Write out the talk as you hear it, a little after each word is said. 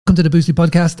Welcome to the Boostly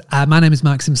podcast. My name is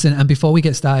Mark Simpson, and before we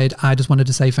get started, I just wanted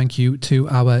to say thank you to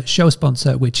our show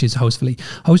sponsor, which is Hostfully.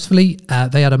 Hostfully,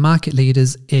 they are the market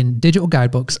leaders in digital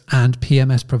guidebooks and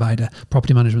PMS provider,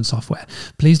 property management software.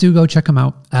 Please do go check them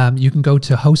out. You can go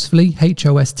to Hostfully,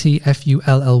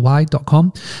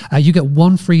 HOSTFULLY.com. You get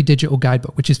one free digital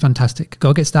guidebook, which is fantastic.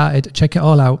 Go get started, check it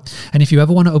all out. And if you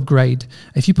ever want to upgrade,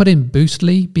 if you put in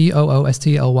Boostly,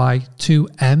 Boostly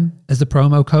 2M as the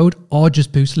promo code, or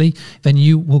just Boostly, then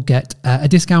you will get a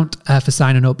discount for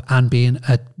signing up and being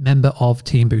a member of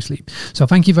Team Boostly. So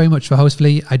thank you very much for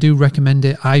Hostfully. I do recommend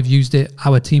it. I've used it.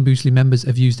 Our Team Boostly members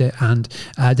have used it, and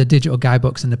the digital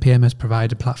guidebooks and the PMS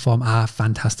provider platform are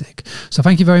fantastic. So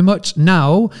thank you very much.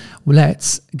 Now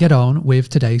let's get on with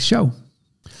today's show.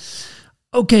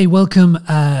 Okay, welcome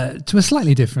to a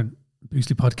slightly different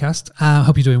Boostly podcast. I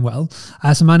hope you're doing well.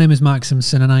 So my name is Mark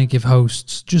Simpson, and I give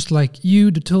hosts just like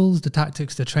you the tools, the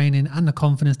tactics, the training, and the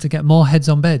confidence to get more heads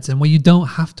on beds, and where you don't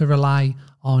have to rely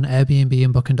on Airbnb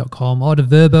and Booking.com or the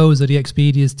Verbos or the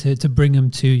Expedias to bring them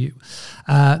to you.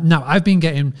 Now, I've been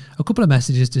getting a couple of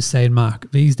messages just saying, Mark,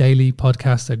 these daily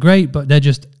podcasts are great, but they're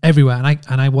just everywhere,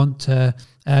 and I want to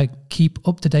keep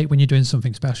up to date when you're doing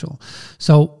something special.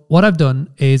 So what I've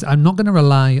done is I'm not going to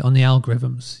rely on the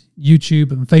algorithms,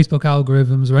 YouTube and Facebook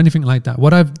algorithms or anything like that.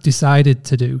 What I've decided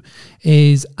to do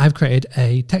is I've created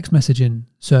a text messaging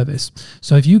service.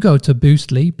 So if you go to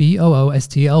Boostly,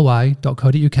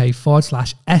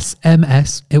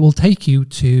 boostly.co.uk/SMS, it will take you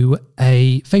to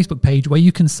a Facebook page where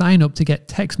you can sign up to get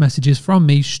text messages from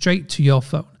me straight to your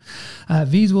phone.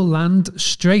 These will land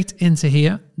straight into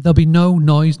here. There'll be no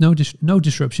noise, no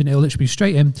disruption. It'll literally be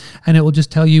straight in, and it will just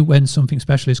tell you when something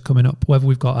special is coming up, whether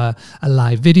we've got a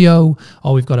live video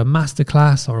or we've got a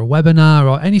masterclass or a webinar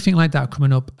or anything like that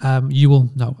coming up. You will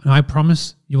know. And I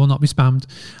promise you will not be spammed.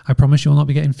 I promise you will not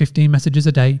be getting 15 messages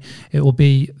a day. It will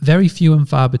be very few and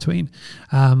far between.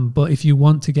 But if you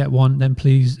want to get one, then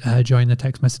please join the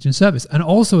text messaging service. And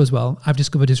also as well, I've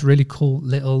discovered this really cool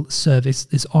little service,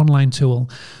 this online tool,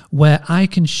 where I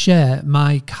can share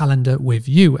my calendar with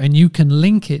you, and you can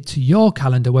link it to your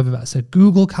calendar, whether that's a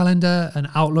Google calendar, an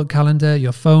Outlook calendar,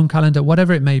 your phone calendar,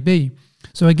 whatever it may be.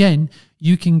 So again,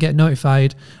 you can get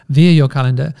notified via your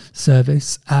calendar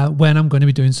service when I'm going to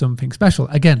be doing something special.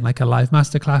 Again, like a live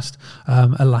masterclass,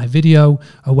 a live video,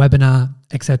 a webinar,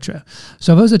 etc.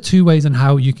 So those are two ways on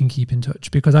how you can keep in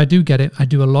touch, because I do get it. I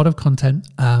do a lot of content.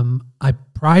 I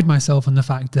pride myself on the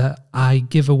fact that I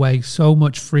give away so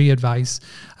much free advice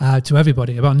to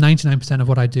everybody. About 99% of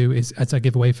what I do is I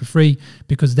give away for free,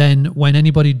 because then when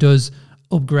anybody does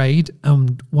upgrade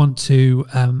and want to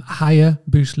hire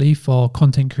Boostly for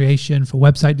content creation, for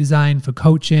website design, for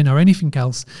coaching or anything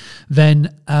else,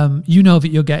 then you know that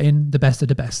you're getting the best of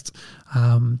the best.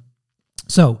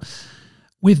 So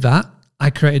with that, I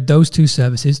created those two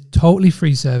services, totally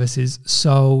free services,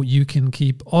 so you can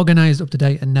keep organized, up to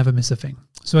date, and never miss a thing.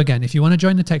 So again, if you want to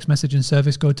join the text messaging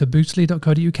service, go to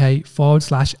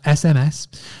boostly.co.uk/SMS.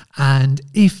 And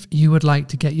if you would like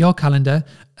to get your calendar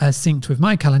synced with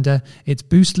my calendar, it's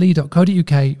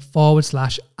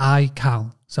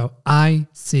boostly.co.uk/iCal. So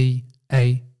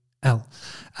ICAL.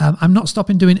 I'm not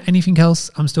stopping doing anything else.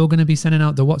 I'm still going to be sending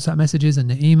out the WhatsApp messages and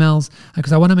the emails,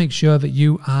 because I want to make sure that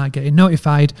you are getting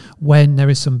notified when there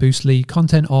is some Boostly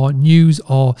content or news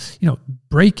or,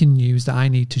 breaking news that I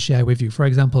need to share with you. For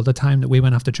example, the time that we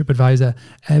went after TripAdvisor,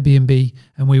 Airbnb,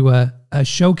 and we were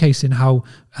showcasing how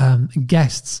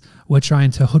guests were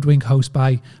trying to hoodwink hosts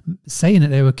by saying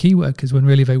that they were key workers when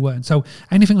really they weren't. So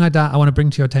anything like that I want to bring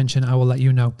to your attention, I will let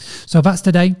you know. So that's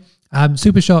today.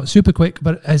 Super short, super quick,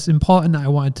 but it's important that I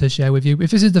wanted to share with you.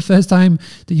 If this is the first time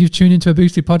that you've tuned into a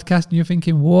Boostly podcast and you're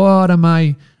thinking, what am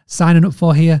I signing up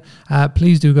for here?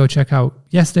 Please do go check out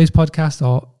yesterday's podcast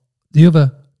or the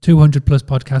other 200 plus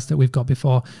podcasts that we've got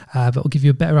before that will give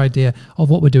you a better idea of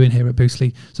what we're doing here at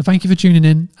Boostly. So thank you for tuning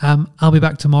in. I'll be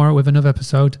back tomorrow with another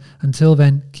episode. Until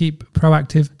then, keep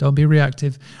proactive, don't be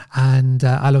reactive. And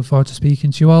I look forward to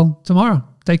speaking to you all tomorrow.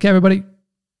 Take care, everybody.